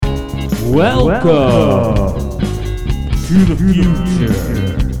Welcome to the future.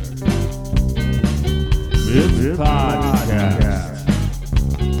 This podcast,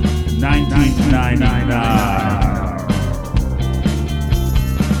 1999.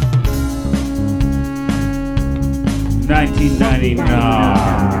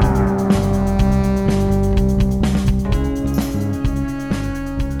 1999.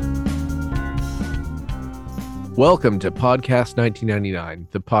 Welcome to Podcast 1999,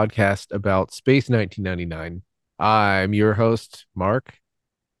 the podcast about Space 1999. I'm your host, Mark.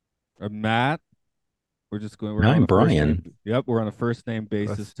 Matt. We're I'm Brian. We're on a first name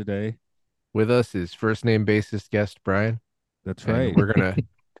basis today. With us is first name basis guest Brian. That's right. We're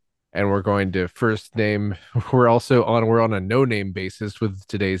going to first name. We're on a no name basis with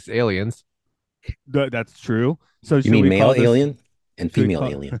today's aliens. That's true. So you mean male alien and female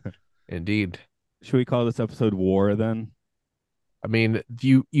alien? Indeed. Should we call this episode War then? I mean,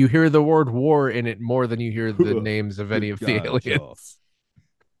 you hear the word war in it more than you hear the names of any of the aliens.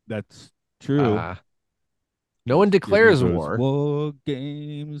 That's true. No one declares war. War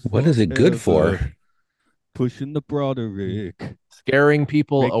games. What is it good for? Pushing the Broderick. Scaring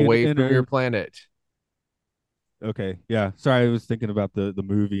people away from your planet. Okay, yeah. Sorry, I was thinking about the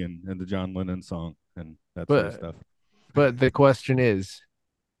movie and the John Lennon song and that sort of stuff. But the question is,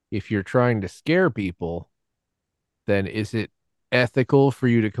 if you're trying to scare people, then is it ethical for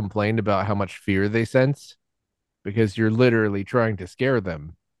you to complain about how much fear they sense? Because you're literally trying to scare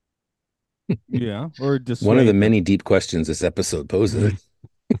them. Yeah, or dissuade one of the them. many deep questions this episode poses.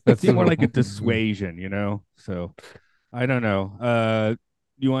 That's more like a dissuasion, So I don't know.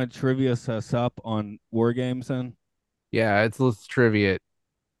 You want to trivia us up on war games then? Yeah, let's trivia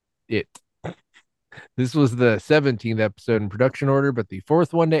it. This was the 17th episode in production order, but the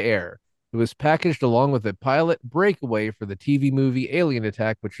fourth one to air. It was packaged along with a pilot breakaway for the TV movie Alien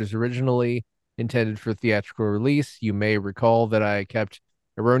Attack, which was originally intended for theatrical release. You may recall that I kept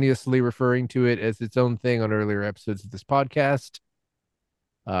erroneously referring to it as its own thing on earlier episodes of this podcast.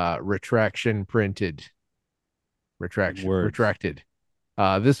 Retracted.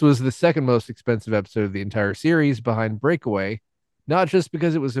 This was the second most expensive episode of the entire series behind Breakaway, not just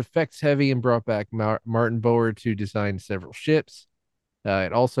because it was effects heavy and brought back Martin Bower to design several ships.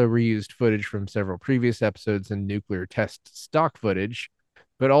 It also reused footage from several previous episodes and nuclear test stock footage,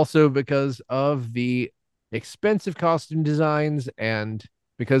 but also because of the expensive costume designs and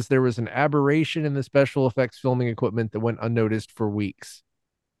because there was an aberration in the special effects filming equipment that went unnoticed for weeks.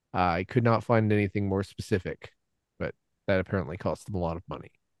 I could not find anything more specific, but that apparently cost them a lot of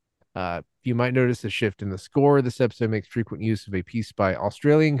money. You might notice a shift in the score. This episode makes frequent use of a piece by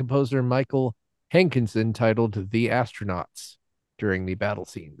Australian composer Michael Hankinson titled The Astronauts during the battle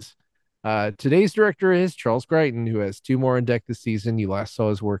scenes. Today's director is Charles Clayton, who has two more on deck this season. You last saw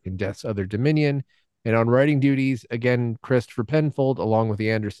his work in Death's Other Dominion. And on writing duties, again, Christopher Penfold, along with the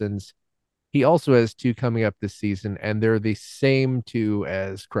Andersons. He also has two coming up this season, and they're the same two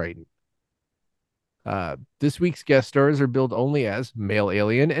as Clayton. This week's guest stars are billed only as male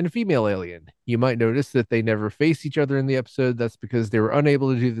alien and female alien. You might notice that they never face each other in the episode. That's because they were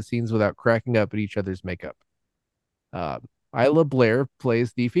unable to do the scenes without cracking up at each other's makeup. Isla Blair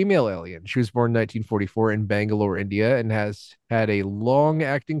plays the female alien. She was born in 1944 in Bangalore, India, and has had a long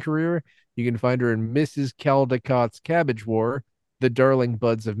acting career. You can find her in Mrs. Caldicott's Cabbage War, The Darling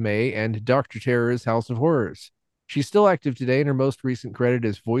Buds of May, and Dr. Terror's House of Horrors. She's still active today, and her most recent credit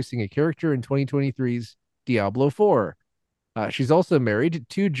is voicing a character in 2023's Diablo 4. She's also married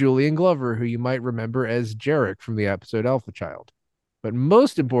to Julian Glover, who you might remember as Jarek from the episode Alpha Child. But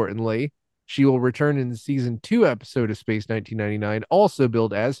most importantly, she will return in the season 2 episode of Space 1999, also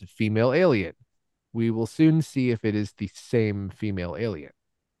billed as female alien. We will soon see if it is the same female alien.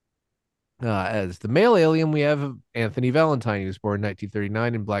 As the male alien, we have Anthony Valentine, who was born in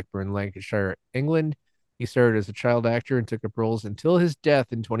 1939 in Blackburn, Lancashire, England. He started as a child actor and took up roles until his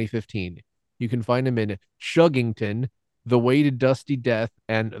death in 2015. You can find him in Shuggington, The Way to Dusty Death,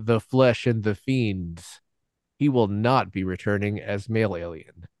 and The Flesh and the Fiends. He will not be returning as male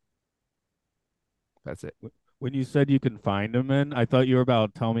alien. That's it. When you said you can find him in, I thought you were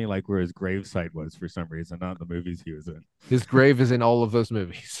about to tell me like where his gravesite was for some reason, not the movies he was in. His grave is in all of those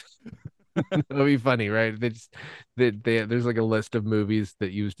movies. That'll be funny, right? There's like a list of movies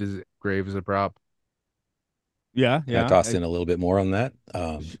that used his grave as a prop. Yeah. I tossed in a little bit more on that.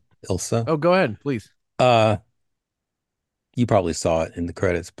 Ilsa. Oh, go ahead, please. You probably saw it in the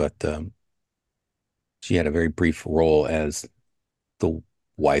credits, but she had a very brief role as the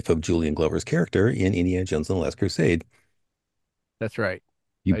wife of Julian Glover's character in Indiana Jones and the Last Crusade. That's right.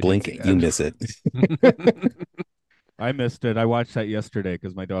 You blink, you miss it. I missed it. I watched that yesterday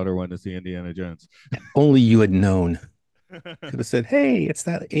because my daughter wanted to see Indiana Jones. Only you had known. Could have said, "Hey, it's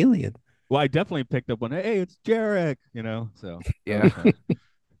that alien." Well, I definitely picked up on, hey, it's Jarek, so that was Yeah. fun.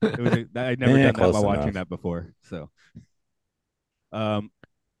 I'd never done that by Close watching enough. that before. So, um,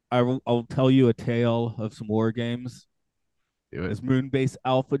 I'll tell you a tale of some war games. Do it. As Moonbase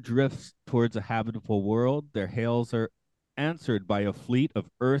Alpha drifts towards a habitable world, their hails are answered by a fleet of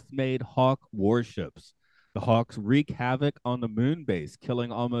Earth-made Hawk warships. The Hawks wreak havoc on the Moonbase,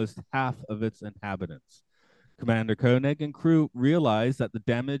 killing almost half of its inhabitants. Commander Koenig and crew realize that the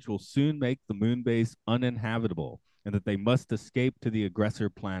damage will soon make the Moonbase uninhabitable and that they must escape to the aggressor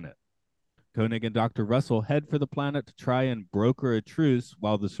planet. Koenig and Dr. Russell head for the planet to try and broker a truce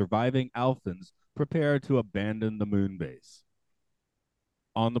while the surviving Alphans prepare to abandon the Moonbase.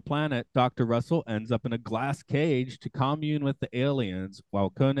 On the planet, Dr. Russell ends up in a glass cage to commune with the aliens while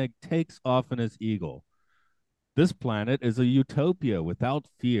Koenig takes off in his eagle. This planet is a utopia without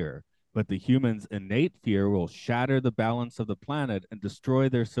fear, but the humans' innate fear will shatter the balance of the planet and destroy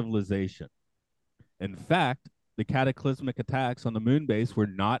their civilization. In fact, the cataclysmic attacks on the moon base were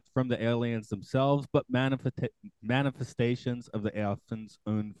not from the aliens themselves, but manifestations of the Alphans'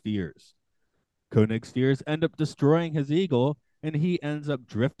 own fears. Koenig's fears end up destroying his eagle, and he ends up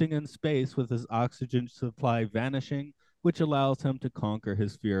drifting in space with his oxygen supply vanishing, which allows him to conquer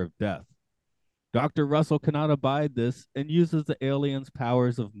his fear of death. Dr. Russell cannot abide this and uses the alien's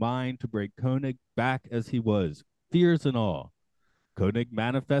powers of mind to bring Koenig back as he was, fears and all. Koenig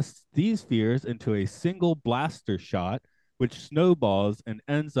manifests these fears into a single blaster shot, which snowballs and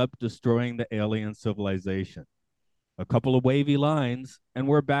ends up destroying the alien civilization. A couple of wavy lines, and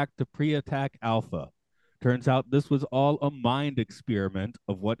we're back to pre attack Alpha. Turns out this was all a mind experiment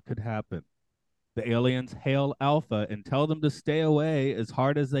of what could happen. The aliens hail Alpha and tell them to stay away as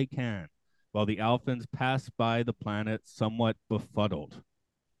hard as they can, while the Alphans pass by the planet somewhat befuddled.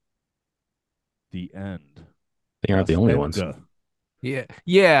 The end. They aren't the Das only ones. Ende. Yeah.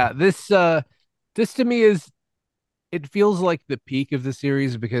 Yeah. This to me is it feels like the peak of the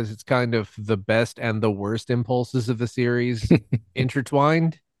series because it's kind of the best and the worst impulses of the series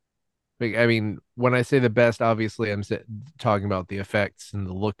intertwined. I mean, when I say the best, obviously I'm talking about the effects and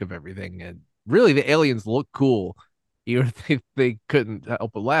the look of everything. And really, the aliens look cool, even if they couldn't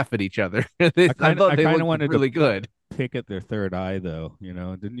help but laugh at each other. I thought I they kind of looked wanted to really good. pick at their third eye, though.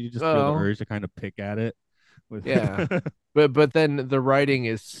 Didn't you just feel the Oh, urge to kind of pick at it with yeah. But then the writing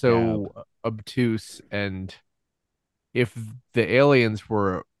is scab? so obtuse, and if the aliens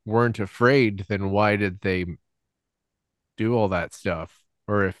weren't afraid, then why did they do all that stuff?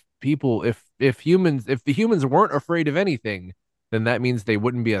 Or if the humans weren't afraid of anything, then that means they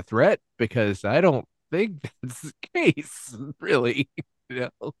wouldn't be a threat because I don't think that's the case, really. You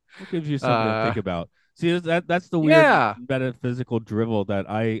know? It gives you something to Uh think about. See, that's the weird yeah. metaphysical drivel that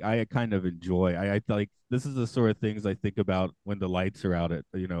I kind of enjoy. I like this is the sort of things I think about when the lights are out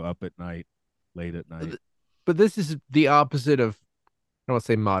up at night, late at night. But this is the opposite of I don't want to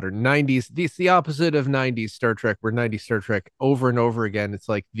say modern 90s. It's the opposite of 90s Star Trek, where 90s Star Trek over and over again, it's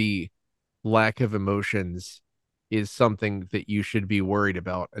like the lack of emotions is something that you should be worried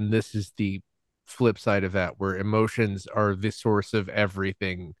about. And this is the flip side of that, where emotions are the source of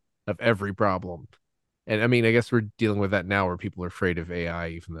everything, of every problem. And I mean, I guess we're dealing with that now where people are afraid of AI,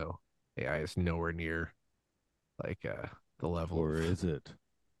 even though AI is nowhere near like the level Or of is it?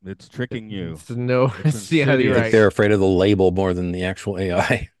 It's tricking you. it's no It's yeah, I you're think right. insidious. they're afraid of the label more than the actual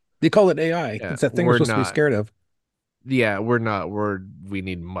AI. They call it AI. Yeah, It's that thing we're we're supposed to be not scared of. yeah, we're not we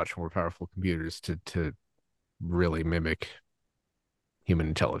need much more powerful computers to really mimic human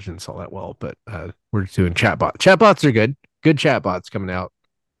intelligence all that well. But we're doing chatbots. Chatbots are good. Good chatbots coming out.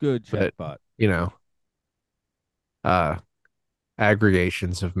 Good But chatbot. you know, uh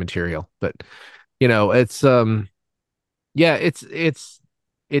aggregations of material. But it's yeah,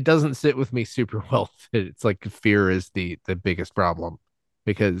 it doesn't sit with me super well. It's like fear is the biggest problem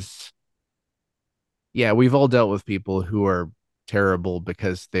because yeah, we've all dealt with people who are terrible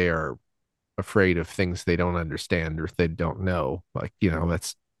because they are afraid of things they don't understand or they don't know. Like,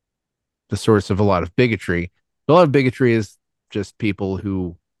 that's the source of a lot of bigotry. A lot of bigotry is just people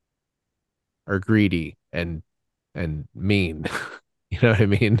who are greedy and mean. You know what I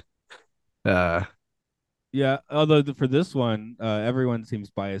mean? Uh Yeah, although for this one, everyone seems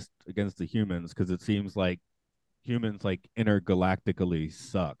biased against the humans because it seems like humans like intergalactically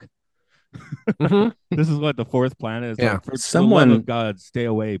suck. mhm. This is what the fourth planet is Yeah. like. For the love of Someone God, stay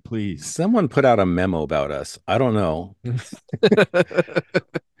away, please. someone put out a memo about us. I don't know.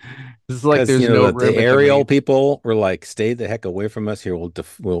 It's like Because there's no the room at the aerial main. people were like, "Stay the heck away from us here.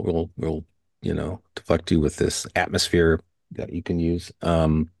 We'll deflect you with this atmosphere that you can use,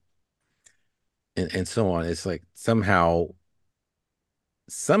 and so on. It's like somehow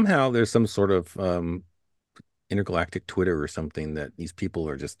there's some sort of intergalactic Twitter or something that these people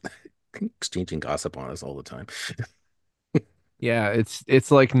are just exchanging gossip on us all the time. Yeah, it's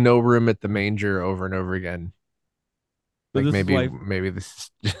like no room at the manger over and over again. But Like this is why maybe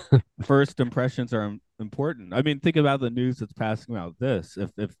this is first impressions are important. I mean, think about the news that's passing about this.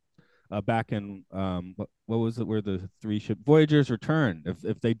 If back in what was it where the three ship Voyagers return,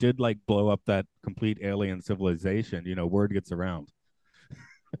 if they did like blow up that complete alien civilization, word gets around.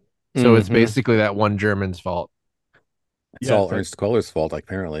 so it's Hmm. basically that one German's fault. It's Yeah, all so Ernst Queller's fault,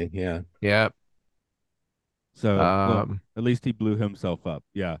 apparently. Yeah. Yeah. well, at least he blew himself up.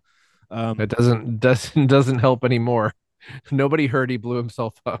 Yeah. It Um, doesn't help anymore. Nobody heard he blew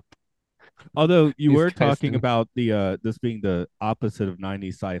himself up. although you These were guys talking didn't. about the this being the opposite of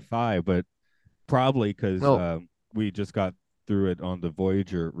 90s sci-fi, but probably because Well, we just got through it on the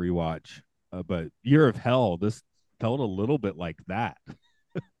Voyager rewatch. But Year of Hell, this felt a little bit like that.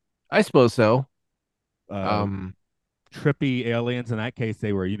 I suppose so. Uh, Um, trippy aliens. In that case,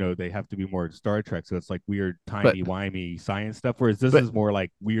 they were, they have to be more Star Trek, so it's like weird, but timey wimey science stuff. Whereas this but is more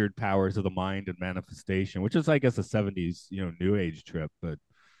like weird powers of the mind and manifestation, which is, I guess, a '70s, new age trip. But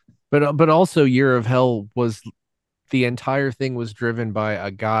but also Year of Hell was the entire thing was driven by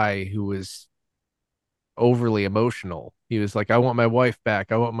a guy who was overly emotional. He was like, I want my wife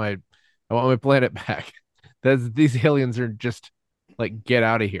back. I want my planet back. That's these aliens are just like get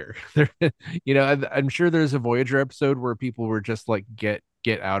out of here. They're, I'm sure there's a Voyager episode where people were just like get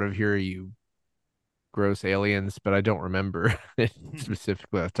out of here, you gross aliens, but I don't remember it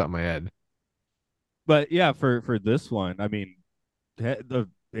specifically off the top of my head. but yeah, for this one, I mean, the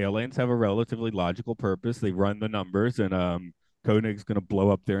aliens have a relatively logical purpose. They run the numbers, and Koenig's going to blow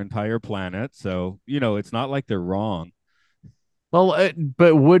up their entire planet. So it's not like they're wrong. Well,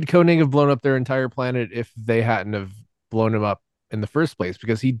 but would Koenig have blown up their entire planet if they hadn't have blown him up in the first place?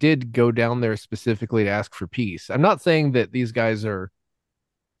 Because he did go down there specifically to ask for peace. I'm not saying that these guys are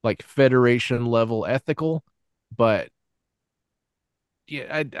like Federation level ethical, but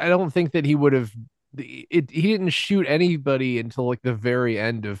yeah, I don't think that he would have. He didn't shoot anybody until like the very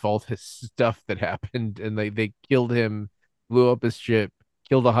end of all this stuff that happened, and they killed him, blew up his ship,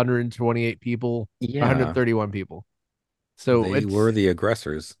 killed 128 people, Yeah. 131 people. So They it's were the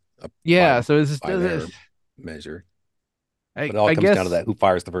aggressors by yeah. So it's just by their measure. But it all I comes down to guess that who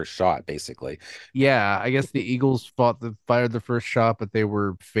fires the first shot, basically. yeah. I guess the Eagles fired the first shot, but they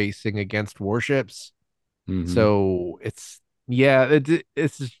were facing against warships. Hmm. So yeah,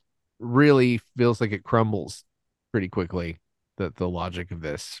 it's just really feels like it crumbles pretty quickly, the logic of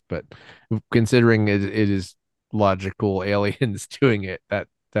this. But considering it is logical aliens doing it, that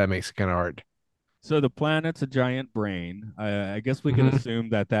makes it kind of hard. So the planet's a giant brain. I guess we can Hmm. assume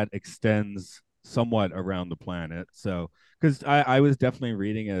that that extends somewhat around the planet. So, because I was definitely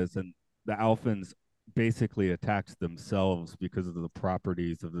reading it as the Alphans basically attacked themselves because of the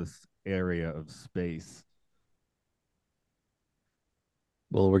properties of this area of space.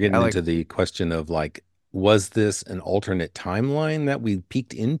 Well, we're Yeah, getting like into the question of like, was this an alternate timeline that we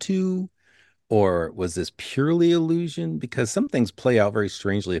peeked into, or was this purely illusion? Because some things play out very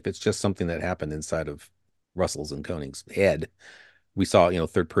strangely if it's just something that happened inside of Russell's and Koenig's head. We saw,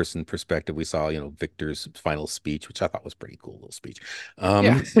 third person perspective. We saw, Victor's final speech, which I thought was pretty cool little speech.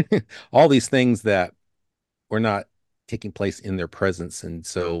 yeah, Um, all these things that were not taking place in their presence. And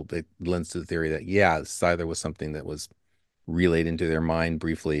so it lends to the theory that, yeah, this either was something that was relayed into their mind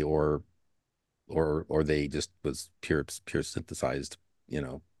briefly, or they just was pure synthesized, you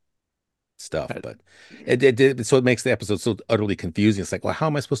know, stuff. Uh, But it makes the episode so utterly confusing. It's like, well, how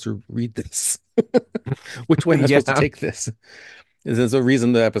am I supposed to read this? Which way am I supposed to yeah, take this? There's a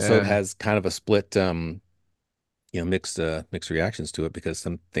reason the episode yeah. has kind of a split, mixed reactions to it, because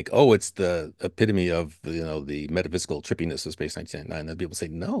some think, oh, it's the epitome of, the metaphysical trippiness of Space 1999. And then people say,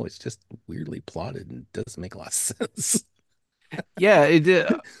 no, it's just weirdly plotted and doesn't make a lot of sense. Yeah, it did.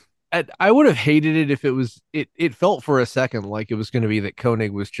 I would have hated it if it was it felt for a second like it was going to be that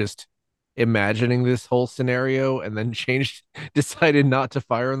Koenig was just imagining this whole scenario and then changed decided not to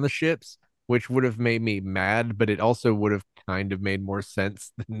fire on the ships, which would have made me mad, but it also would have kind of made more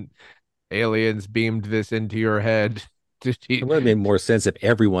sense than aliens beamed this into your head. It would have made more sense if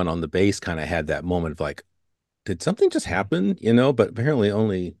everyone on the base kind of had that moment of like, did something just happen? But apparently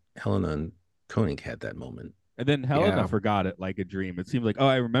only Helena and Koenig had that moment. And then Helena Yeah. forgot it like a dream. It seemed like, oh,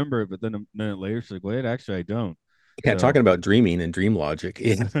 I remember it, but then a minute later, she's like, wait, actually, I don't. Yeah, So talking about dreaming and dream logic.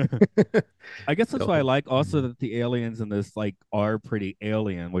 I guess that's why I So, like also that the aliens in this like are pretty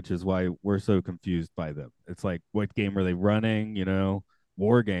alien, which is why we're so confused by them. It's like what game are they running?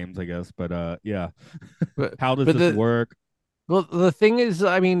 War games, I guess. But yeah, But how does but this the work? well the thing is,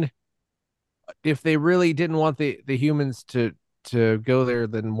 I mean, if they really didn't want the humans to go there,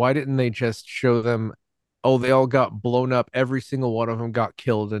 then why didn't they just show them? Oh, they all got blown up. Every single one of them got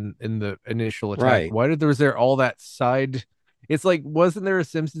killed in the initial attack. right. Why did there was there all that side? It's like, wasn't there a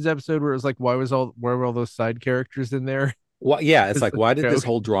Simpsons episode where it was like, where were all those side characters in there? Well, yeah, it's It's like, a why did this joke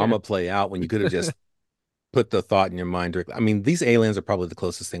whole there. drama play out when you could have just put the thought in your mind directly? I mean, these aliens are probably the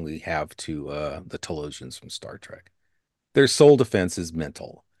closest thing we have to the Telosians from Star Trek. Their sole defense is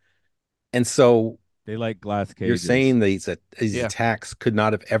mental. And so They like glass you're cages. saying these Yeah. attacks could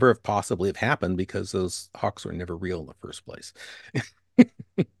not have ever have possibly have happened because those hawks were never real in the first place,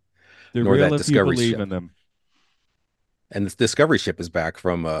 They're nor real that if you Discovery believe in ship. them. And this Discovery ship is back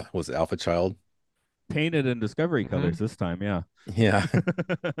from was it Alpha Child? Painted in Discovery Mhm. colors this time, yeah. Yeah.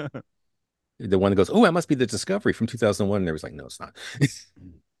 The one that goes, "Oh, it must be the Discovery from 2001." And there was like, "No, it's not."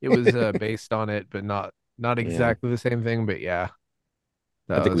 It was based on it, but not Yeah. exactly the same thing. But yeah,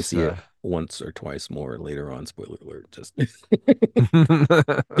 I that think we was see it once or twice more later on. Spoiler alert. Just too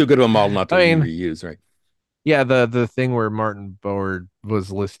I good of a model not to be mean, reused, right? yeah, the thing where Martin Boward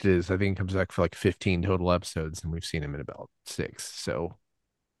was listed is, I think, comes back for like 15 total episodes, and we've seen him in about 6. So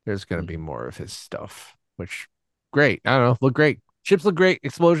there's gonna be Mhm. more of his stuff, which great. I don't know, look great. Ships look great,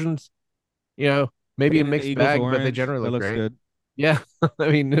 explosions, maybe a Painting the mixed Eagles bag, but they orange. generally That look looks great. good. Yeah. I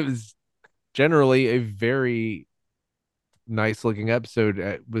mean, it was generally a very nice looking episode.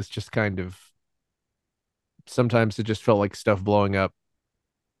 It was just kind of, sometimes it just felt like stuff blowing up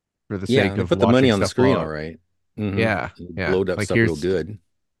for the Yeah, sake they of put the money watching on the stuff screen, blow all up. right. Yeah, yeah. Blowed up Like, stuff real good.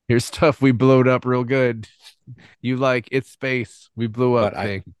 here's stuff we blowed up real good. You like, it's space. We blew up But I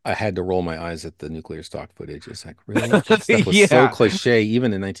thing. I had to roll my eyes at the nuclear stock footage. It's like, really? That stuff was so Yeah. cliche,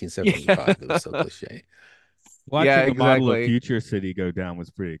 even in Yeah. 1975. It was so cliche. Yeah, Watching the model of exactly. Future City go down was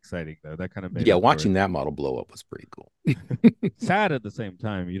pretty exciting, though. That kind of made Yeah, up for it. watching that model blow up was pretty cool. Sad at the same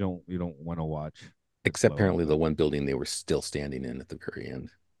time. You don't want to watch it Except blow up. apparently the one building they were still standing in at the very end.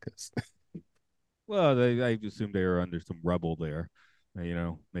 Because Well, I assume they were under some rubble there.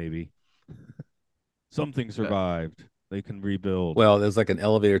 Maybe something Uh, survived. They can rebuild well, there's like an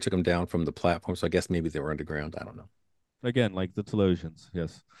elevator took them down from the platform, so I guess maybe they were underground. I don't know. again, like the Telosians.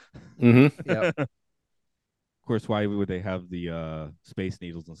 Yes. yeah. Of course, why would they have the space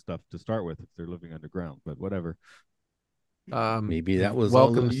needles and stuff to start with if they're living underground? But whatever. Maybe that was all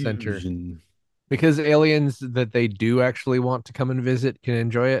Welcome center. illusion. Because aliens that they do actually want to come and visit can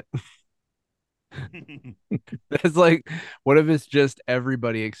enjoy it. That's like, what if it's just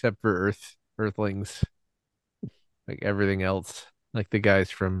everybody except for Earthlings? Like everything else. Like the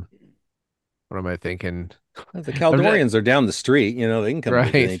guys from, what am I thinking? The I'm just, Caldorians are down the street. They can come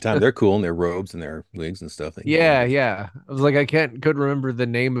visit right. anytime. They're cool in their robes and their wigs and stuff. They can come Yeah, visit. yeah. I was like, couldn't remember the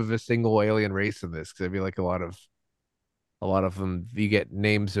name of a single alien race in this, because I feel like a lot of them, you get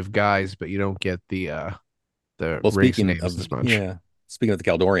names of guys, but you don't get the Well, race names as much. speaking of the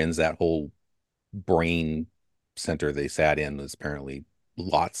Caldorians, that whole brain center they sat in was apparently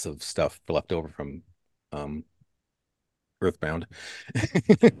lots of stuff left over from um, Earthbound.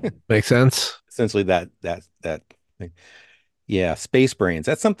 Makes sense. Essentially, that thing. Yeah, space brains.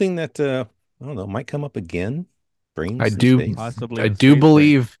 That's something that I don't know might come up again. I Brains in do space. Possibly I in do Space Brain.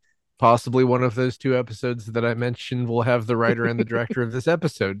 believe possibly one of those 2 episodes that I mentioned will have the writer and the director of this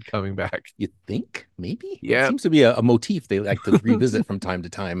episode coming back. You think maybe that Yep. seems to be a motif they like to revisit from time to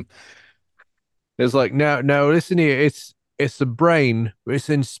time. It's like, no, listen here, it's the brain, it's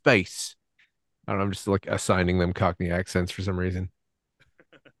in space. I don't know, I'm just like assigning them Cockney accents for some reason.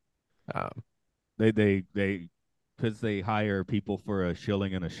 Um, They because they hire people for a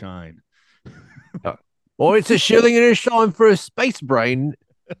shilling and a shine. uh, or it's a shilling and a shine for a space brain.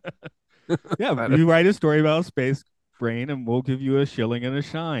 Yeah, I don't- you write a story about Space Brain, and we'll give you a shilling and a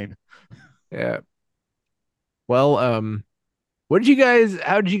shine. yeah. Well, how did you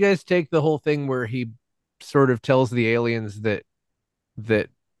guys take the whole thing where he sort of tells the aliens that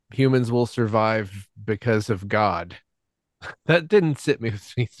humans will survive because of God? That didn't sit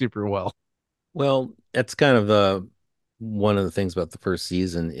with me super well. Well, that's kind of one of the things about the first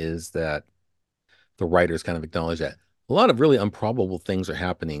season is that the writers kind of acknowledge that a lot of really improbable things are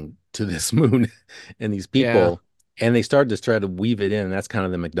happening to this moon and these Yeah. people, and they started to try to weave it in. And that's kind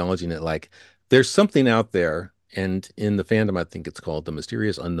of them acknowledging it, like there's something out there. And in the fandom, I think it's called the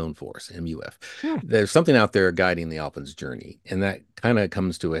Mysterious Unknown Force, MUF. Hmm. There's something out there guiding the Alpin's journey, and that kind of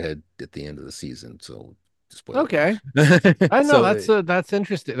comes to a head at the end of the season. So Spoiler. Okay. I know So that's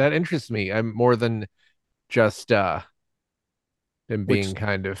interesting. That interests me. I'm more than just him which being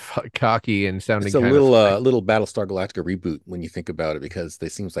kind of cocky and it's sounding a kind of like, little Battlestar Galactica reboot when you think about it, because they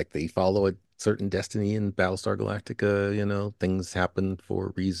seems like they follow a certain destiny in Battlestar Galactica. You know, things happen for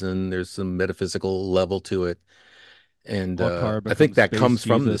a reason. There's some metaphysical level to it, and Walkar I think becomes that space comes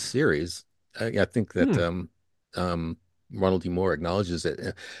from the Jesus. series. I think that hmm, um, Ronald D. Moore acknowledges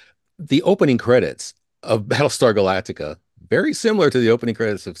it. The opening credits of Battlestar Galactica, very similar to the opening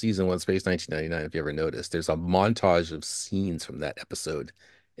credits of season one, Space 1999. If you ever noticed, there's a montage of scenes from that episode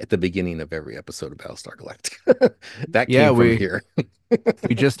at the beginning of every episode of Battlestar Galactica. That yeah, came from we here.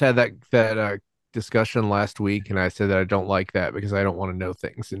 we just had that discussion last week, and I said that I don't like that because I don't want to know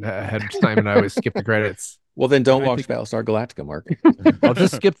things and ahead of time, and I always skip the credits. Well, then don't I watch think Battlestar Galactica, Mark.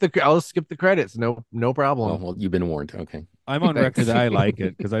 I'll skip the credits. No Oh, problem. well, you've been warned. Okay. I'm on record Thanks. that I like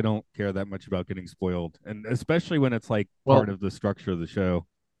it because I don't care that much about getting spoiled, and especially when it's like part Well, of the structure of the show.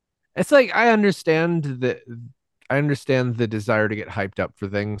 it's like I understand the desire to get hyped up for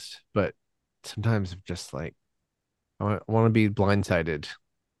things, but sometimes I'm just like I want to be blindsided,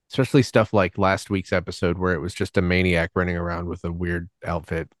 especially stuff like last week's episode where it was just a maniac running around with a weird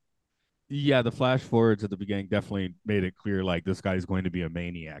outfit. Yeah, the flash forwards at the beginning definitely made it clear like this guy's going to be a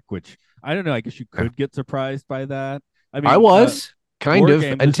maniac, which I don't know. I guess you Yeah. could get surprised by that. I I mean, was kind War of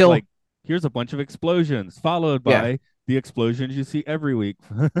Games is until like here's a bunch of explosions followed yeah. by the explosions you see every week.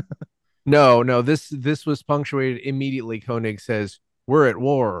 No, this was punctuated immediately. Koenig says, "We're at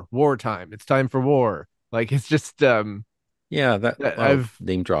war, wartime. It's time for war." Like it's just Yeah, that a lot of I've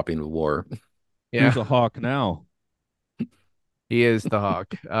name dropping of war. Who's yeah, a hawk now? he is the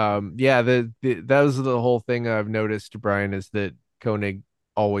hawk. Yeah, that was the whole thing I've noticed, Brian, is that Koenig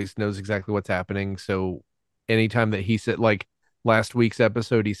always knows exactly what's happening. So anytime that he said like last week's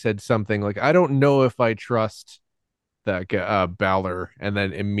episode, he said something like, "I don't know if I trust that guy, Balor," and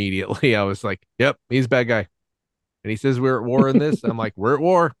then immediately I was like, "Yep, he's a bad guy." And he says we're at war in this. I'm like, "We're at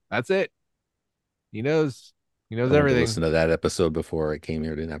war. That's it." He knows. He I knows wanted to everything. listen to that episode before I came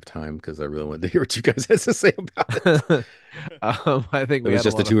here. I didn't have time because I really wanted to hear what you guys had to say about it. I think It we was had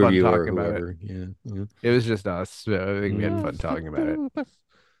a just the lot of two of fun you or talking about it. whoever. Yeah. Yeah. It was just us. So I think we had Mm. fun talking about it.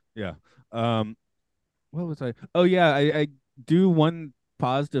 Yeah. Um, what was I? Oh yeah, I do one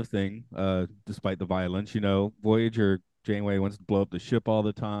positive thing. Despite the violence, Voyager Janeway wants to blow up the ship all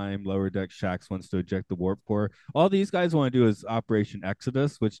the time. Lower Deck Shax wants to eject the warp core. All these guys want to do is Operation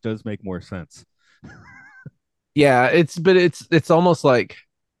Exodus, which does make more sense. Yeah, it's almost like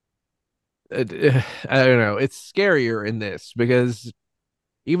I don't know. It's scarier in this because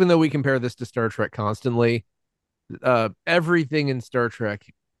even though we compare this to Star Trek constantly, everything in Star Trek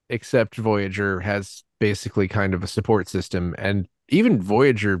except Voyager has basically kind of a support system, and even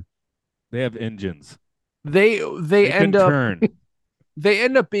Voyager, They have engines. they They can end up turn.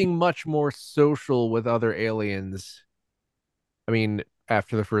 being much more social with other aliens. I mean,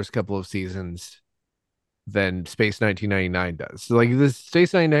 after the first couple of seasons than Space 1999 does. So, like this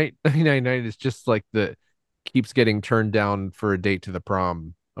Space 1999 is just like the keeps getting turned down for a date to the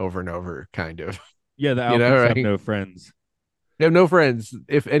prom over and over, kind of. Yeah, the You know, Alkins have right? no friends. They have no friends. It,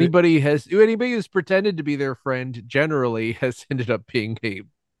 If anybody who's pretended to be their friend, generally has ended up being a you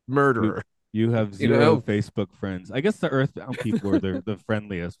murderer. you have You zero know? Facebook friends. I guess the Earthbound people are the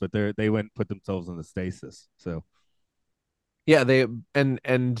friendliest, but they went and put themselves in the stasis. So Yeah, they and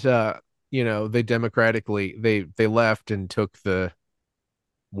they democratically they left and took the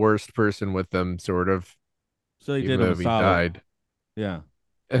worst person with them, sort of, they even did them though a he solid. died. Yeah.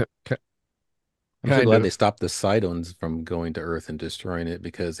 I'm so Kind glad they of. stopped the Sidons from going to Earth and destroying it,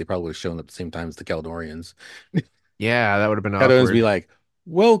 because they probably would have shown up at the same time as the Caldorians. Yeah, that would have been Caldorians be awkward. like,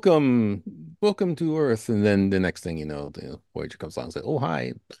 "Welcome, welcome to Earth," and then the next thing you know, the Voyager comes along and says, "Oh,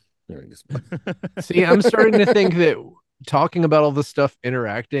 hi." There he is. See, I'm starting to think that talking about all this stuff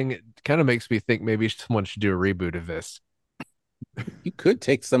interacting kind of makes me think maybe someone should do a reboot of this. You could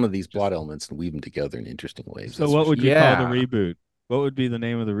take some of these Just plot elements and weave them together in interesting ways. So That's for what would sure. you call the yeah, reboot? What would be the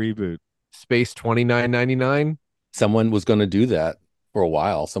name of the reboot? Space 2999. Someone was going to do that for a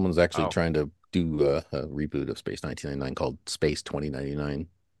while. Someone's actually Oh, trying to do a reboot of Space 1999 called Space 2099,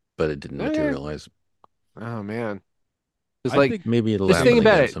 but it didn't oh yeah. materialize. Oh man. It's I like think Maybe it'll just happen think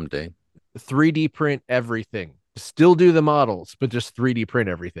about again it. someday. 3D print everything. Still do the models, but just 3D print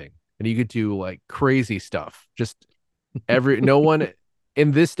everything. And you could do like crazy stuff. Just no one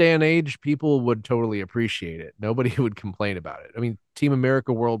in this day and age, people would totally appreciate it. Nobody would complain about it. I mean, Team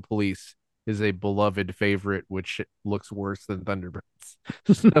America World Police is a beloved favorite, which looks worse than Thunderbirds.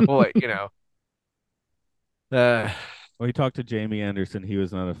 So, like, uh, Well, he talked to Jamie Anderson. He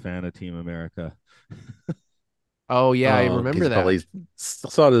was not a fan of Team America. Oh yeah, I Because remember he that. probably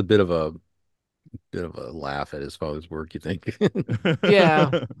saw it as a bit of a laugh at his father's work, you think?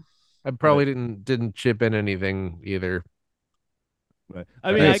 Yeah, I But probably didn't chip in anything either.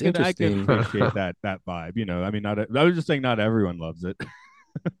 I mean, It's I can interesting. appreciate that vibe. I mean, not I was just saying not everyone loves it.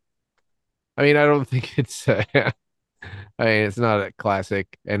 I mean, I don't think it's. I mean, it's not a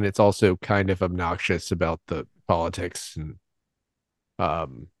classic, and it's also kind of obnoxious about the politics, and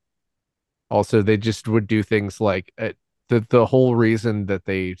um, also they just would do things like the whole reason that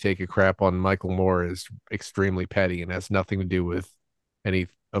they take a crap on Michael Moore is extremely petty and has nothing to do with any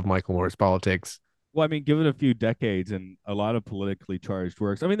of Michael Moore's politics. Well, I mean, give it a few decades and a lot of politically charged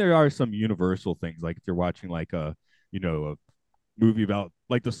works. I mean, there are some universal things like if you're watching like a movie about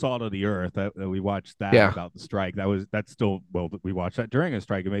like the salt of the earth that we watched that Yeah, about the strike. That's still well, we watched that during a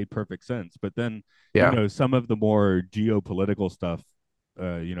strike. It made perfect sense. But then yeah, some of the more geopolitical stuff,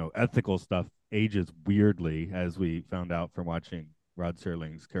 ethical stuff ages weirdly, as we found out from watching Rod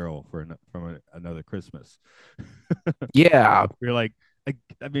Serling's Carol from Another Christmas. yeah. You're like,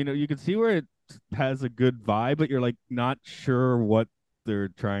 I mean, you can see where it has a good vibe, but you're like not sure what they're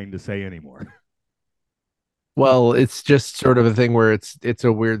trying to say anymore. Well, it's just sort of a thing where it's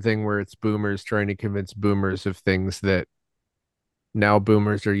a weird thing where it's boomers trying to convince boomers of things that now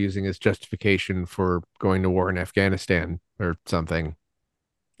boomers are using as justification for going to war in Afghanistan or something.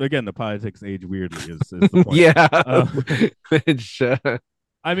 Again, the politics age weirdly is the point. Yeah. Uh, Which,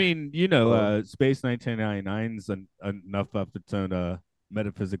 I mean, uh, Space 1999's enough of its own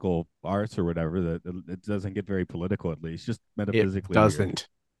metaphysical arts or whatever that it doesn't get very political. At least, just it metaphysically weird. doesn't.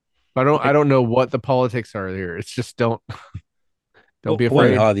 I Like, don't know what the politics are here. It's just don't well, be I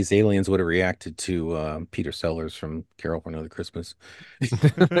wonder afraid. how these aliens would have reacted to Peter Sellers from Carol for Another Christmas.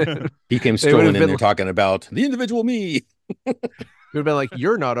 He came They would strolling have in been there talking about the individual me. would have been like,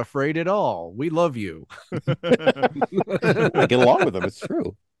 "You're not afraid at all. We love you." I get along with them. It's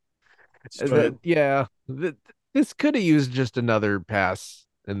true. It's but true. Yeah, this could have used just another pass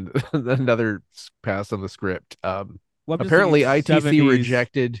and another pass on the script. well, I'm just thinking Apparently ITC 70s.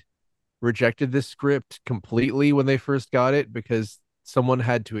 rejected this script completely when they first got it because someone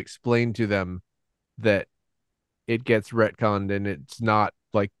had to explain to them that it gets retconned and it's not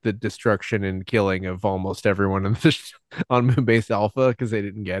like the destruction and killing of almost everyone in the on Moonbase Alpha because they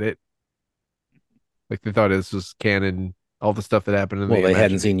didn't get it. Like they thought this was canon, all the stuff that happened in Well, the they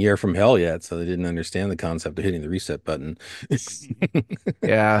hadn't imaginary. seen Year from Hell yet, so they didn't understand the concept of hitting the reset button.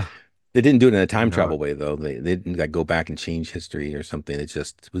 Yeah, They didn't do it in a time no, travel way, though. They didn't like go back and change history or something. It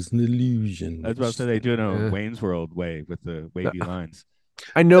just was an illusion. I was It about to say just, they do it in a eh. Wayne's World way with the wavy lines.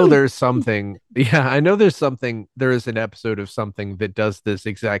 I know there's something. Yeah, I know there's something. There is an episode of something that does this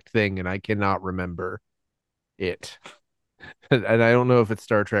exact thing, and I cannot remember it. And I don't know if it's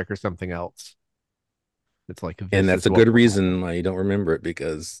Star Trek or something else. It's like and this that's is a what good will reason happen. why you don't remember it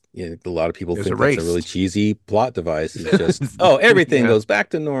because a lot of people It was think that's a really erased. cheesy plot device. Is just, oh, everything Yeah, goes back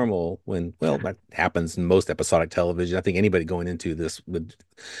to normal when, well, that happens in most episodic television. I think anybody going into this would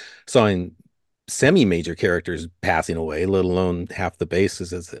sawing semi-major characters passing away, let alone half the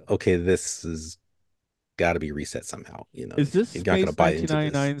bases as okay, this has got to be reset somehow. Is this You're not going to Space buy into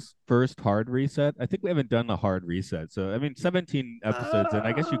this. 1999's first hard reset? I think we haven't done a hard reset. So, I mean, 17 episodes in,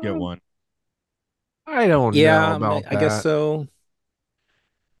 I guess you get uh, one. I don't know Yeah, about I guess that. so.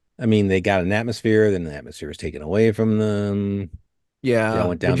 I mean, they got an atmosphere, then the atmosphere was taken away from them. They all Yeah,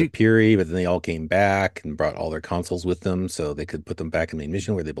 went but down to Peary, but then they all came back and brought all their consoles with them so they could put them back in the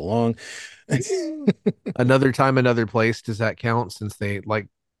mission where they belong. another time, another place. Does that count? Since they like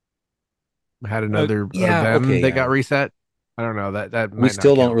had Uh, another of Yeah, them okay. that got reset. I don't know that We might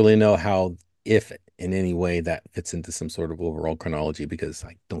not still don't count. really know how, if in any way, that fits into some sort of overall chronology because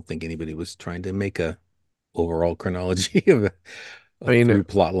I don't think anybody was trying to make a overall chronology of I a mean, through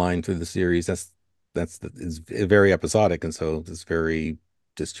plot line through the series. It's very episodic, and so it's very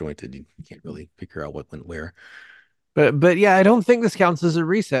disjointed. You can't really figure out what went where. but yeah, I don't think this counts as a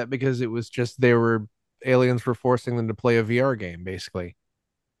reset because it was just they were aliens were forcing them to play a VR game basically,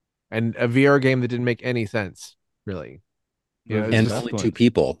 and a VR game that didn't make any sense really. You know, those are it's the And just best only two ones.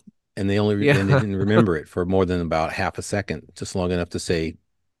 people, and they yeah, didn't remember it for more than about half a second, just long enough to say,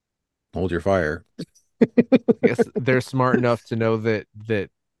 "Hold your fire." I guess they're smart enough to know that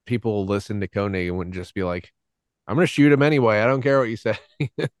people will listen to Koenig and wouldn't just be like, "I'm gonna shoot him anyway. I don't care what you say."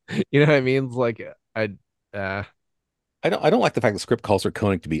 You know what I mean? It's like uh, I don't like the fact the script calls for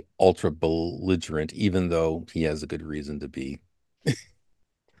Koenig to be ultra belligerent, even though he has a good reason to be.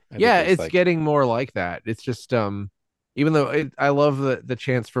 I think yeah, there's it's like, getting more like that. It's just even though I love the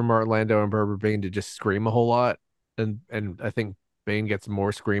chance for Martin Lando and Barbara Bain to just scream a whole lot, and I think Bane gets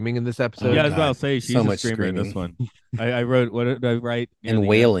more screaming in this Oh Yeah, I episode. was about to God, say so she's a much screamer in this screaming one. I wrote, what did I write near and the end?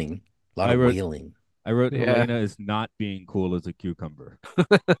 wailing. A lot I of wrote wailing. I wrote Yeah. Helena is not being cool as a cucumber.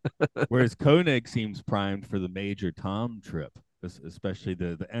 Whereas Koenig seems primed for the Major Tom trip, especially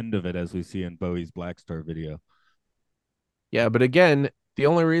the end of it, as we see in Bowie's Black Star video. Yeah, but again, the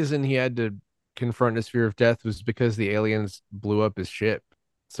only reason he had to confront his fear of death was because the aliens blew up his ship.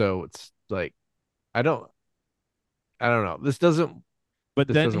 So it's like I don't I don't know. But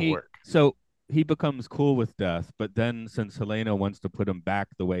This then doesn't work. he becomes cool with death. But then, since Helena wants to put him back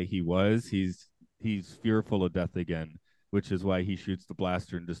the way he was, he's fearful of death again, which is why he shoots the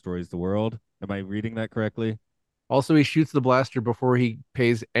blaster and destroys the world. Am I reading that correctly? Also, he shoots the blaster before he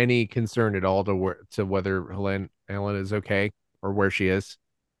pays any concern at all to whether Helen is okay or where she is.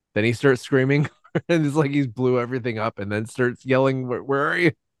 Then he starts screaming, and it's like he's blew everything up, and then starts yelling, where are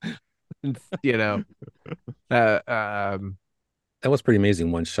you?" You know, uh, um, That was pretty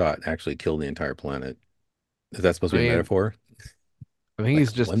amazing. One shot actually killed the entire planet. Is that supposed I to be a mean, metaphor? I think Like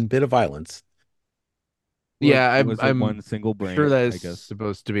he's just one bit of violence. Or yeah. was it I'm one single sure brain? that I is guess.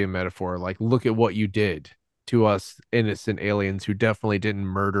 supposed to be a metaphor. Like, look at what you did to us innocent aliens who definitely didn't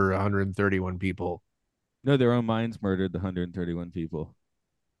murder 131 people. No, their own minds murdered the 131 people.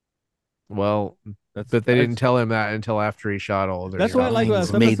 Well, That's but they didn't that's tell him that until after he shot all of their that's what I stuff. like about Minds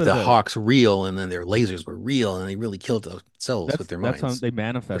this made episode, the though. Hawks real, and then their lasers were real, and they really killed themselves with their That's how minds they or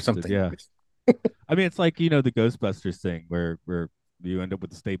manifested. something. Yeah, I mean, it's like the Ghostbusters thing where you end up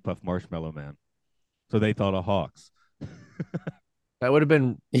with the Stay Puft Marshmallow Man. So they thought of Hawks. That would have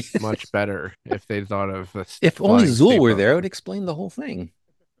been much better if they thought of a If only flying Zool Stay were Puft. there, it would explain the whole thing.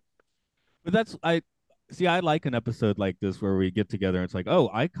 But that's I see. I like an episode like this where we get together and it's like, oh,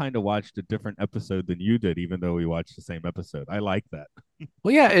 I kind of watched a different episode than you did, even though we watched the same episode. I like that.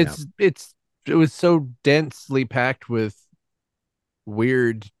 Well, yeah, Yeah. it was so densely packed with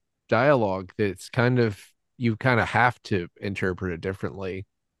weird dialogue that it's kind of you kind of have to interpret it differently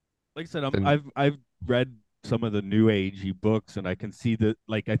Like I said, than I've read some of the new agey books, and I can see that.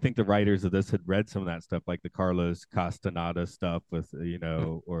 Like I think the writers of this had read some of that stuff, like the Carlos Castaneda stuff with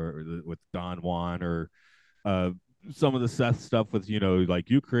or with Don Juan, or uh, some of the Seth stuff with like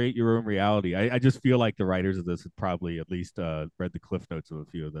you create your own reality. I just feel like the writers of this had probably at least read the cliff notes of a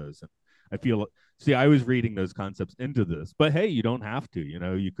few of those, and I feel see I was reading those concepts into this, but hey, you don't have to.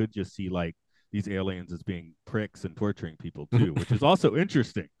 You could just see like these aliens as being pricks and torturing people too, which is also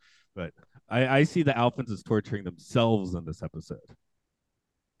interesting. But I see the Alphans as torturing themselves in this episode.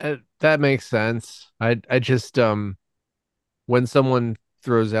 that makes sense. I just when someone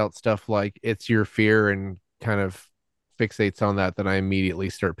throws out stuff like it's your fear and kind of fixates on that, then I immediately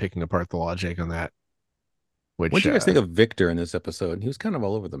start picking apart the logic on that, What which do you guys think of Victor in this episode? He was kind of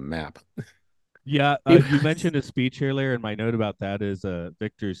all over the map. Yeah, he you mentioned his speech earlier, and my note about that is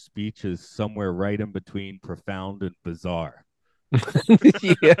Victor's speech is somewhere right in between profound and bizarre.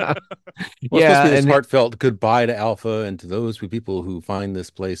 yeah. Well, it's supposed to Yeah, be this and heartfelt goodbye to Alpha and to those people who find this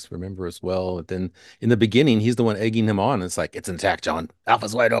place, remember us well. But then in the beginning, he's the one egging him on. It's like, it's intact, John.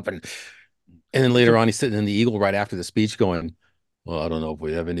 Alpha's wide open. And then It's later a on, he's sitting in the Eagle right after the speech going, well, I don't know if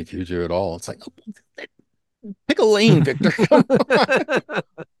we have any future at all. It's like, oh, pick a lane, Victor. Come on.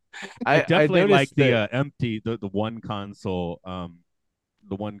 I I definitely like noticed the that empty the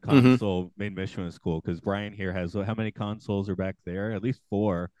one Hmm. console main mission is cool because Brian here has how many consoles are back there? At least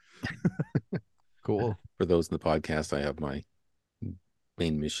four. cool. For those in the podcast, I have my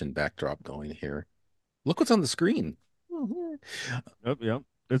main mission backdrop going here. Look what's on the screen. Yep, yep.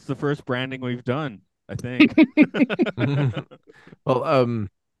 It's the first branding we've done, I think. Well,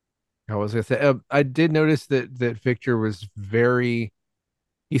 I was gonna say, I did notice that Victor was very.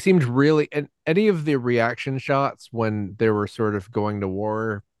 He seemed really, and any of the reaction shots when they were sort of going to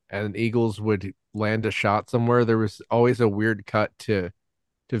war and Eagles would land a shot somewhere, there was always a weird cut to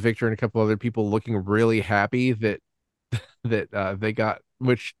Victor and a couple other people looking really happy that they got,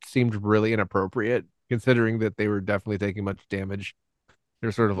 which seemed really inappropriate considering that they were definitely taking much damage.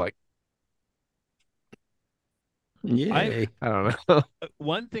 They're sort of like, I Yay. I don't know.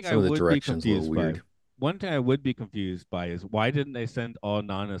 one thing I Some of the would be directions a little confused by. weird. One thing I would be confused by is why didn't they send all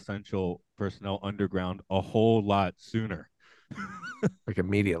non-essential personnel underground a whole lot sooner? Like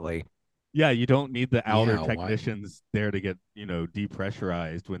immediately. Yeah, you don't need the outer Yeah, why? technicians there to get,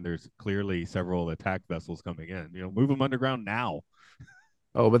 depressurized when there's clearly several attack vessels coming in. Move them underground now.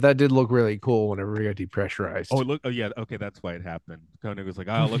 Oh, but that did look really cool whenever we got Oh, depressurized. look. Oh, yeah. Okay, that's why it happened. Koenig was like,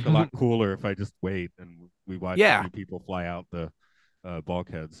 "I'll look a lot cooler if I just wait." And we watched a Yeah. few people fly out the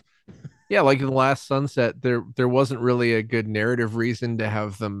bulkheads. Yeah, like in the last sunset, there wasn't really a good narrative reason to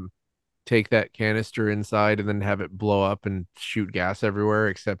have them take that canister inside and then have it blow up and shoot gas everywhere,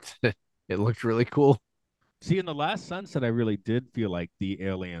 except it looked really cool. See, in the last Sunset, I really did feel like the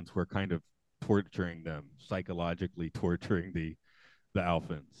aliens were kind of torturing them, psychologically torturing the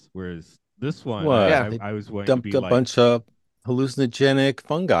Alphans. Whereas this one, What? Yeah. I was willing to Dumped be a like, bunch of hallucinogenic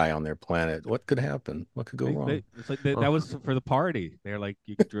fungi on their planet. What could happen? What could go wrong? it's like that Oh, was for the party. They're like,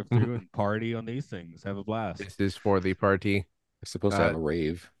 you could drift through and party on these things, have a blast. this is for the party. They're supposed to have Uh, a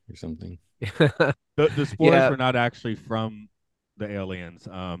rave or something. The spores yeah. were not actually from the aliens.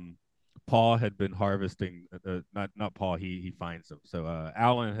 Paul had been harvesting, not Paul. He finds them. So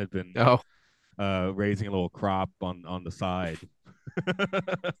Alan had been Oh, raising a little crop on the side.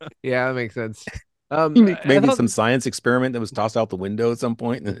 yeah, that makes sense. I Maybe thought some science experiment that was tossed out the window at some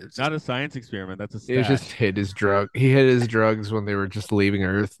point. And it's just, Not a science experiment. That's a it was just stash. hit his drug. He hit his drugs when they were just leaving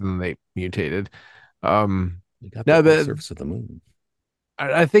Earth and they mutated. Um, we got no, the but surface of the moon.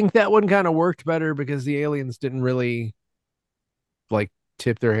 I think that one kind of worked better because the aliens didn't really like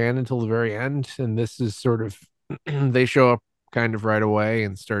tip their hand until the very end, and this is sort of they show up kind of right away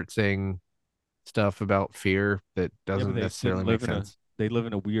and start saying stuff about fear that Yeah, but doesn't they necessarily didn't make live in a. sense. They live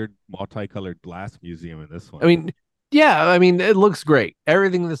in a weird multicolored glass museum in this I one. mean, yeah, I mean it looks great.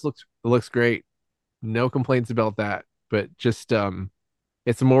 Everything in this looks great. No complaints about that. But just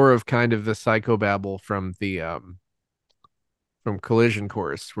it's more of kind of the psychobabble from Collision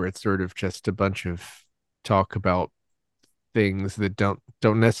Course, where it's sort of just a bunch of talk about things that don't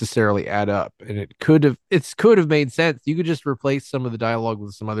necessarily add up, and it could have made sense. You could just replace some of the dialogue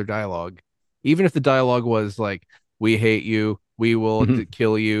with some other dialogue, even if the dialogue was like, we hate you, we will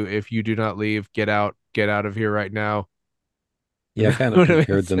kill you if you do not leave, get out of here right now. Yeah, I kind of Would have made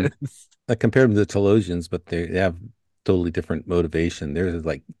compared them. sense. I compared them to the Telosians, but they have totally different motivation. There's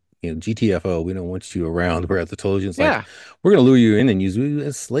like, GTFO, we don't want you around. Whereas the Telosians, like, Yeah. we're going to lure you in and use you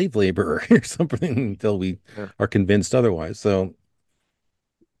as slave labor or something until we Yeah. are convinced otherwise. So,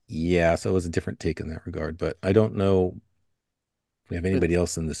 yeah, so it was a different take in that regard. But I don't know if we have But anybody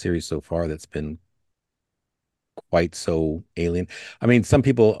else in the series so far that's been quite so alien. I mean, some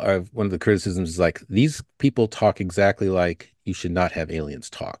people are, one of the criticisms is like, these people talk exactly like you should not have aliens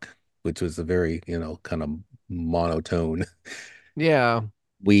talk, which was a very, kind of monotone. yeah.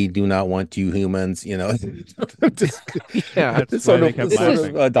 We do not want you humans, just Yeah. That's why they kept This is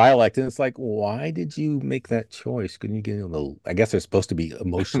laughing. a dialect. And it's like, why did you make that choice? Couldn't you get a little, I guess they're supposed to be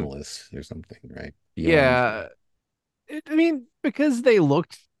emotionless or something, right? Beyond. yeah. I mean, because they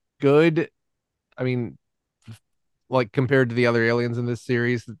looked good. I mean, like compared to the other aliens in this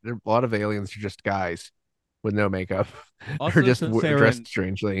series, a lot of aliens are just guys with no makeup or Also, just since they were dressed in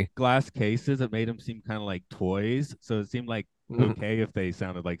strangely. glass cases, it made them seem kind of like toys. So it seemed like Mhm. okay if they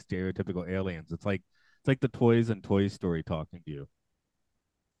sounded like stereotypical aliens. It's like the toys in Toy Story talking to you.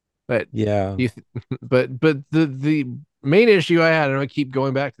 But Yeah. but the main issue I had, and I keep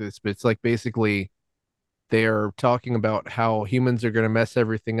going back to this, but it's like basically they're talking about how humans are going to mess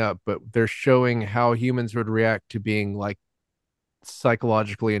everything up, but they're showing how humans would react to being like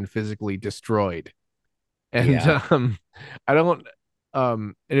psychologically and physically destroyed. And Yeah. I don't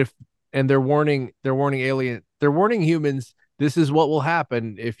and if and they're warning humans this is what will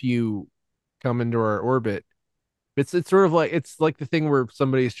happen if you come into our orbit. It's sort of like it's like the thing where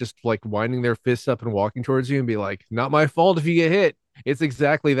somebody's just like winding their fists up and walking towards you and be like, not my fault if you get hit. It's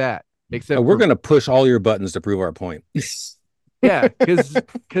exactly that. Except We're for going to push all your buttons to prove our point. yeah,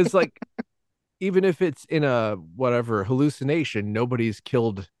 because like even if it's in a whatever hallucination, nobody's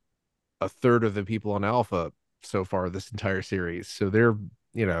killed a third of the people on Alpha so far this entire series. So they're,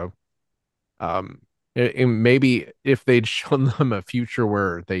 you know, um, and maybe if they'd shown them a future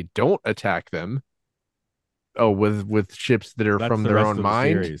where they don't attack them, oh, with ships that are That's from the their rest own of the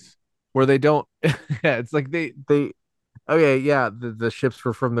mind, series. where they don't, yeah, it's like they, okay, yeah, the ships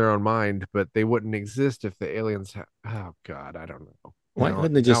were from their own mind, but they wouldn't exist if the aliens. Oh God, I don't know. Why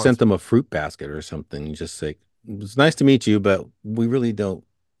couldn't they just Now sent it's them a fruit basket or something? Just say, it's nice to meet you, but we really don't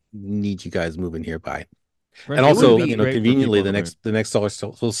need you guys moving here. Bye. And Fresh it would fruit. also, That's be great for people conveniently, on the moon. the next solar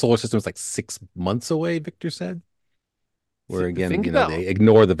system is like 6 months away, Victor said. Where again, think about they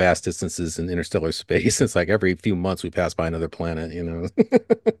ignore the vast distances in interstellar space. It's like every few months we pass by another planet.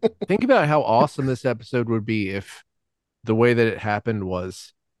 think about how awesome this episode would be if the way that it happened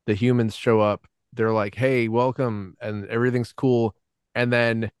was the humans show up, they're like, "Hey, welcome," and everything's cool, and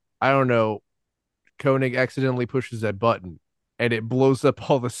then I don't know, Koenig accidentally pushes that button and it blows up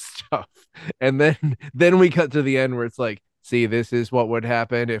all the stuff, and then we cut to the end where it's like, "See, this is what would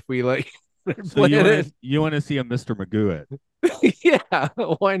happen if we like their So planet." you want to see a Mr. Magoo it? Yeah,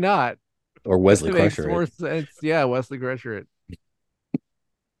 why not? Or That Wesley makes Crusher it. more sense. Yeah, Wesley Crusher it.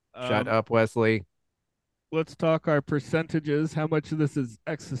 Shut Um, up, Wesley. let's talk our percentages. How much of this is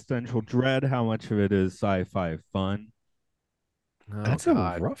existential dread? How much of it is sci-fi fun? Oh That's a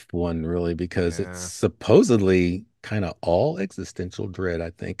God. rough one, really, because it's Yeah. supposedly kind of all existential dread,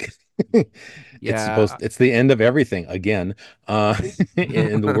 I think. Yeah. It's the end of everything again.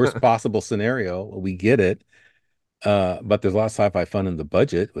 In the worst possible scenario, we get it. But there's a lot of sci-fi fun in the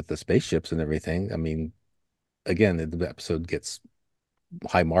budget with the spaceships and everything. I mean, again, the episode gets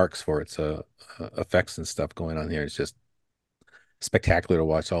high marks for its effects and stuff going on here. It's just spectacular to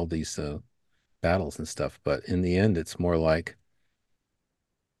watch all these battles and stuff. But in the end, it's more like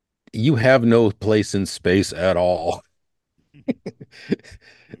you have no place in space at all.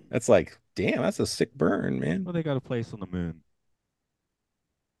 That's like, damn, that's a sick burn, man. Well, they got a place on the moon.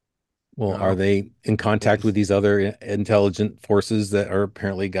 Well, are Well, they in they contact with just these other intelligent forces that are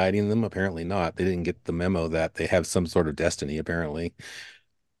apparently guiding them? Apparently not. They didn't get the memo that they have some sort of destiny, apparently.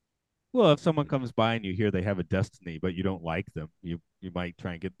 Well, if someone comes by and you hear they have a destiny, but you don't like them, you might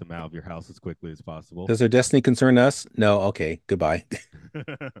try and get them out of your house as quickly as possible. Does their destiny concern us? No. Okay, goodbye.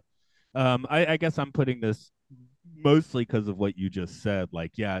 I guess I'm putting this mostly because of what you just said.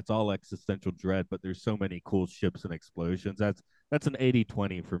 Like, yeah, it's all existential dread, but there's so many cool ships and explosions. That's an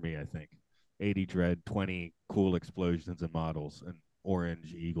 80-20 for me, I think. 80 dread, 20 cool explosions and models, and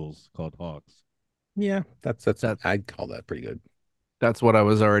orange eagles called hawks. Yeah, that's that I'd call that pretty good. that's what I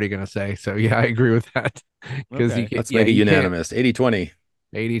was already gonna say. So yeah, I agree with that. Because Okay. Let's yeah, make it you can't unanimous. 80-20.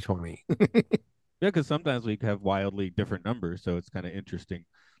 80-20. Yeah, because sometimes we have wildly different numbers, so it's kind of interesting.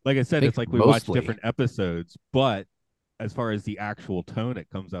 Like I said, Think it's like we watch mostly. different episodes, but as far as the actual tone, it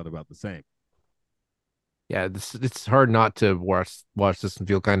comes out about the same. Yeah, it's hard not to watch this and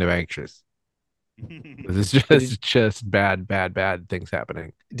feel kind of anxious. It's But did, just bad things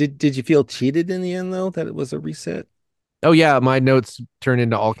happening. did you feel cheated in the end though that it was a reset? Oh yeah, my notes turned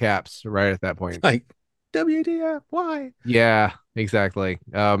into all caps right at that point. Like WDF, why? Yeah, exactly.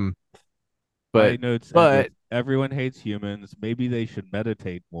 My But notes end with but everyone hates humans. Maybe they should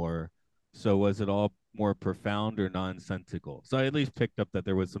meditate more. So was it all more profound or nonsensical? So I at least picked up that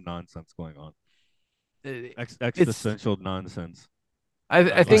there was some nonsense going on. it's Existential nonsense.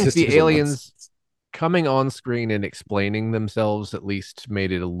 I think the Existential aliens nonsense. coming on screen and explaining themselves at least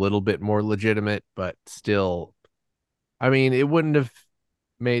made it a little bit more legitimate, but still, I mean, it wouldn't have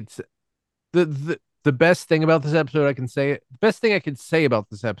made the best thing about this episode I can say the best thing I could say about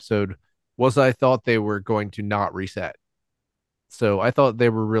this episode was I thought they were going to not reset. So I thought they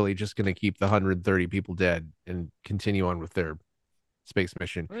were really just going to keep the 130 people dead and continue on with their space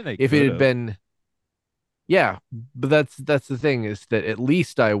mission. I mean, they If it could had have. been, yeah, but that's the thing is that at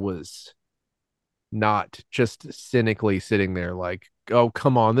least I was not just cynically sitting there like, oh,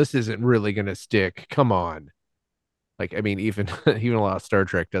 come on, this isn't really going to stick. Come on. Like, I mean, even even a lot of Star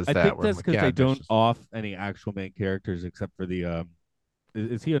Trek does I that think where I'm that's like, because yeah, they there's don't just off any actual main characters except for the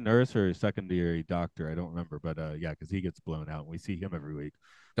is he a nurse or a secondary doctor? I don't remember, but yeah, because he gets blown out and we see him every week.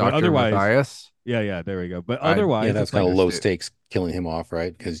 But Dr. otherwise, Matthias. yeah, there we go. But I Yeah, otherwise, that's it's kind like of low missed it. stakes killing him off,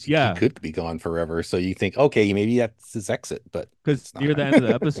 right? Because he yeah, could be gone forever. So you think, okay, maybe that's his exit, but because it's near not. the end of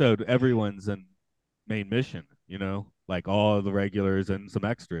the episode, everyone's in main mission. Like all the regulars and some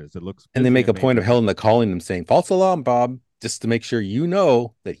extras. It looks And they busy make in a main point of mission. Helena calling him saying, false alarm, Bob, just to make sure you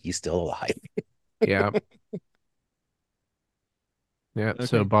know that he's still alive. Yeah. Yeah.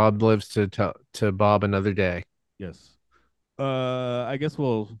 So Okay, Bob lives to Bob another day. yes. I guess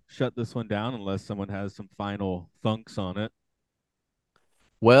we'll shut this one down unless someone has some final thunks on it,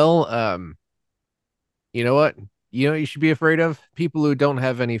 Well, you know what? You know what you should be afraid of? People who don't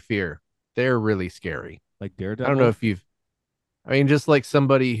have any fear. They're really scary. like I don't know Daredevil. if you've I mean, just like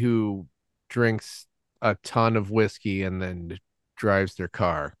somebody who drinks a ton of whiskey and then drives their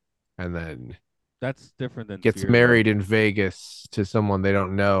car and then That's different than gets fear, though. married in Vegas to someone they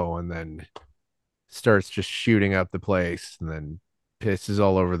don't know and then starts just shooting up the place and then pisses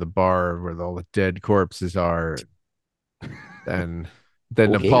all over the bar where all the dead corpses are and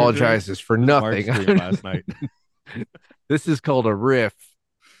then Okay. Andrew, apologizes for it was Mark's nothing. dream last night. This is called a riff.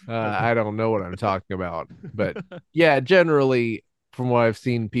 Okay. I don't know what I'm talking about, but yeah, generally, from what I've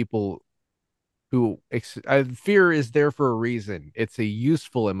seen, people fear is there for a reason. It's a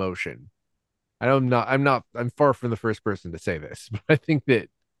useful emotion. I'm far from the first person to say this, but I think that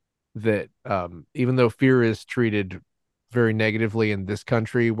even though fear is treated very negatively in this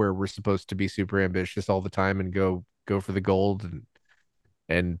country where we're supposed to be super ambitious all the time and go for the gold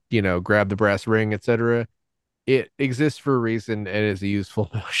and grab the brass ring, etc. It exists for a reason and is a useful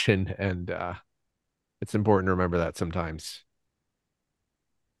emotion, and it's important to remember that sometimes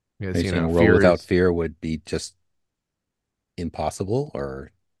Are because you saying a world fear without is fear would be just impossible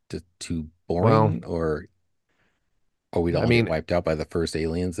or too boring, or we'd all I get mean, wiped out by the first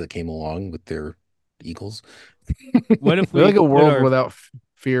aliens that came along with their eagles. What if I feel we like a put world our without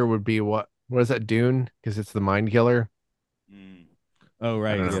fear would be what? What is that, Dune? Because it's the mind killer. Mm. Oh, I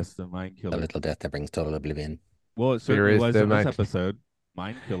right. don't know. Yes, the mind A killer. little death that brings total oblivion. Well, it Fear certainly is was the in this mind. episode.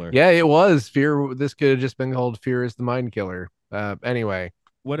 Mind killer. Yeah, it was fear. This could have just been called "Fear is the Mind Killer." Anyway,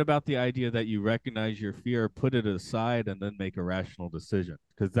 What about the idea that you recognize your fear, put it aside, and then make a rational decision?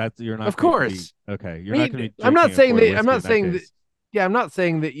 Because you're not of going to be course. okay. You're I not going to mean, be I'm not drinking a saying quart of that. I'm whiskey in not that saying that. case. Yeah, I'm not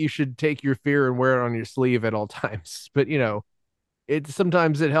saying that you should take your fear and wear it on your sleeve at all times. But it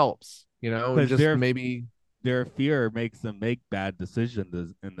sometimes it helps. And Because just maybe. their fear makes them make bad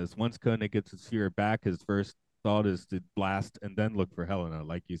decisions in this. Once Koenig gets his fear back, his first thought is to blast and then look for Helena,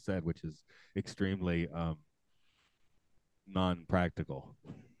 like you said, which is extremely non-practical.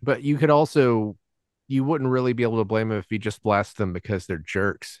 But you wouldn't really be able to blame him if he just blasts them because they're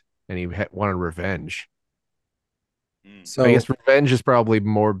jerks and he wanted revenge. So I guess revenge is probably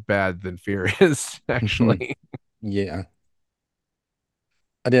more bad than fear is, actually. yeah,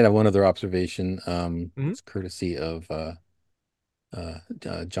 I did have one other observation. Mhm. It's courtesy of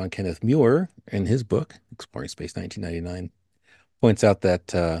John Kenneth Muir in his book Exploring Space 1999, points out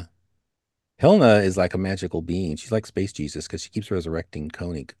that Helena is like a magical being. She's like Space Jesus because she keeps resurrecting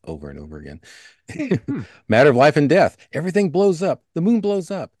Koenig over and over again. Matter of life and death. Everything blows up. The moon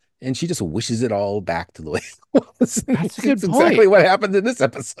blows up. And she just wishes it all back to the way it was. That's a good It's exactly point. what happened in this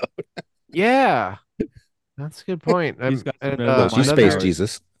episode. Yeah, that's a good point. He's got some And, notable She's mind Space powers.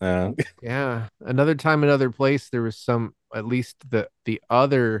 Jesus. yeah, another time, another place. There was at least the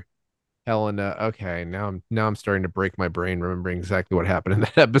other Helena. Okay, now I'm starting to break my brain remembering exactly what happened in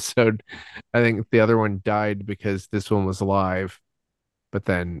that episode. I think the other one died because this one was alive, but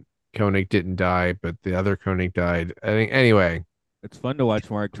then Koenig didn't die, but the other Koenig died. I think anyway. It's fun to watch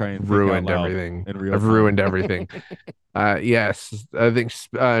Mark try and think out Ruined loud everything. in real I've time. ruined everything. Yes, I think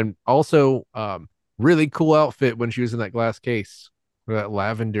also really cool outfit when she was in that glass case, or that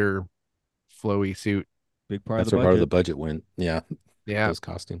lavender flowy suit. Big part That's of the where part of the budget. budget went. Yeah. Yeah, Those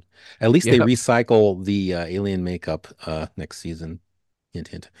costumes. At least they Yep. recycle the alien makeup next season. Hint,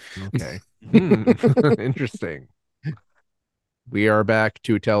 hint. Okay. Interesting. We are back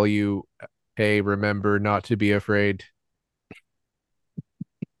to tell you, hey, remember not to be afraid.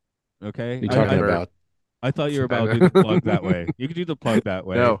 Okay. You're talking Remember. about. I thought you were about to do the plug that way. You could do the plug that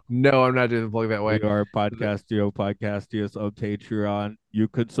way. No, I'm not doing the plug that way. We are Podcastios on Patreon. You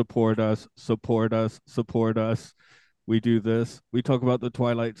could support us. We do this. We talk about the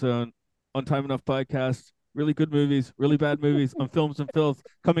Twilight Zone on Time Enough Podcast. Really good movies, really bad movies on Films and Filth,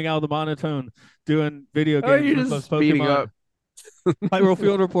 coming out of the monotone, doing video games. You're just speeding up. Hyrule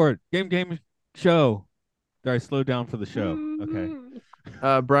Field Report, game show. Sorry, slow down for the show.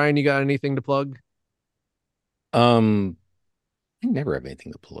 Okay. Brian, you got anything to plug? I never have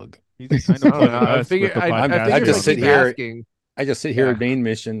anything to plug. He's kind of plugging us with the podcast. I just sit here. Asking. I just sit here at main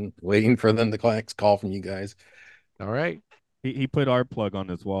mission waiting for them the next call from you guys. All right. He put our plug on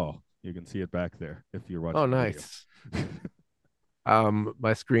his wall. You can see it back there if you're watching. Oh, nice.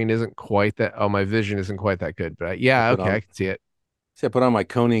 My screen isn't quite that. Oh, my vision isn't quite that good, but I can see it. See, I put on my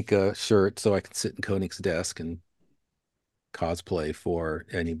Koenig shirt so I can sit in Koenig's desk and cosplay for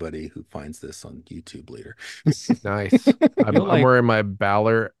anybody who finds this on YouTube later. Nice. I'm wearing my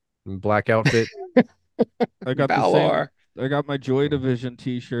Balor black outfit. I got Balor. I got my Joy Division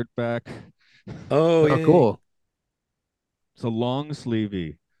T-shirt back. Oh, yeah. Cool. It's a long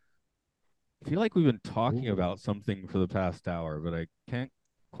sleevey. I feel like we've been talking about something for the past hour, but I can't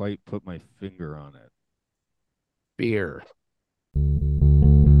quite put my finger on it. Beer.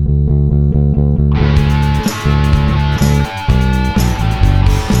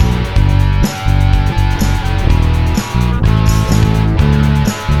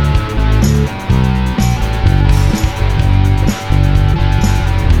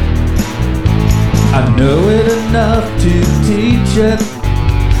 I know it enough to teach it,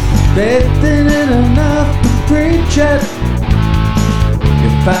 faith in it enough to preach it. You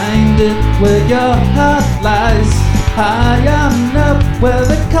find it where your heart lies, high on up where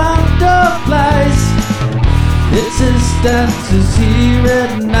the condor flies. Existence is here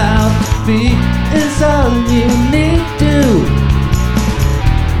and now, to be is all you need to.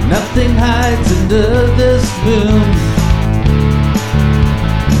 Nothing hides under this moon.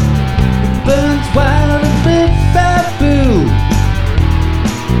 Burns wild and big baboo.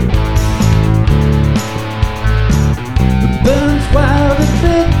 Burns wild and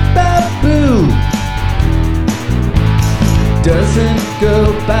big baboo. Doesn't go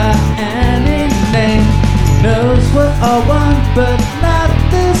by any name. Knows we're all one but not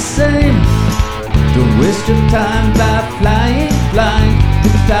the time by flying blind.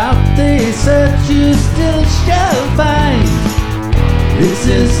 Without the search you still shall find.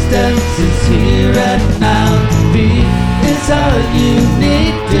 Existence is here and now. Be is all you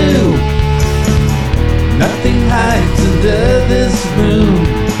need to. Nothing hides under this moon.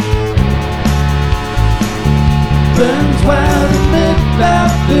 Burns wild amid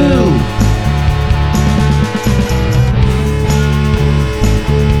bamboo.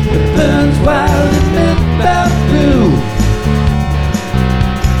 It burns wild amid bamboo.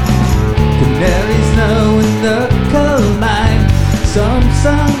 Canaries know in the coal mine. Some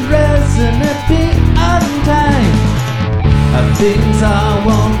song resonant beyond time. Things I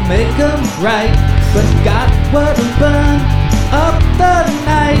won't make them right, but got what'll burn up the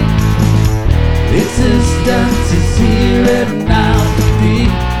night. Existence is here and now. Be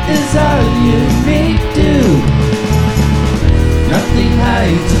is all you need to. Nothing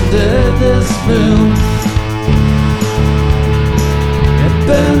hides under this moon. It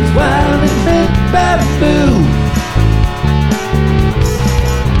burns wild and mid bamboo.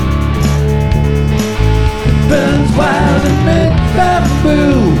 Burns wild and mid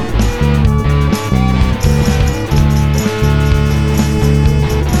bamboo.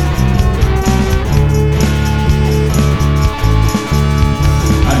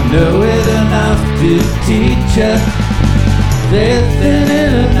 I know it enough to teach it, faith in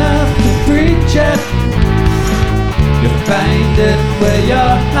it enough to preach it. You find it where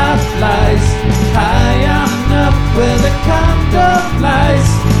your heart lies, high on up where the condor flies.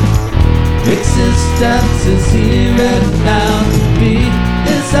 Existence is here and now. Be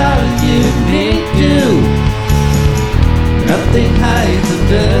is all you need to. Nothing hides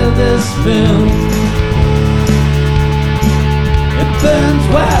under this moon.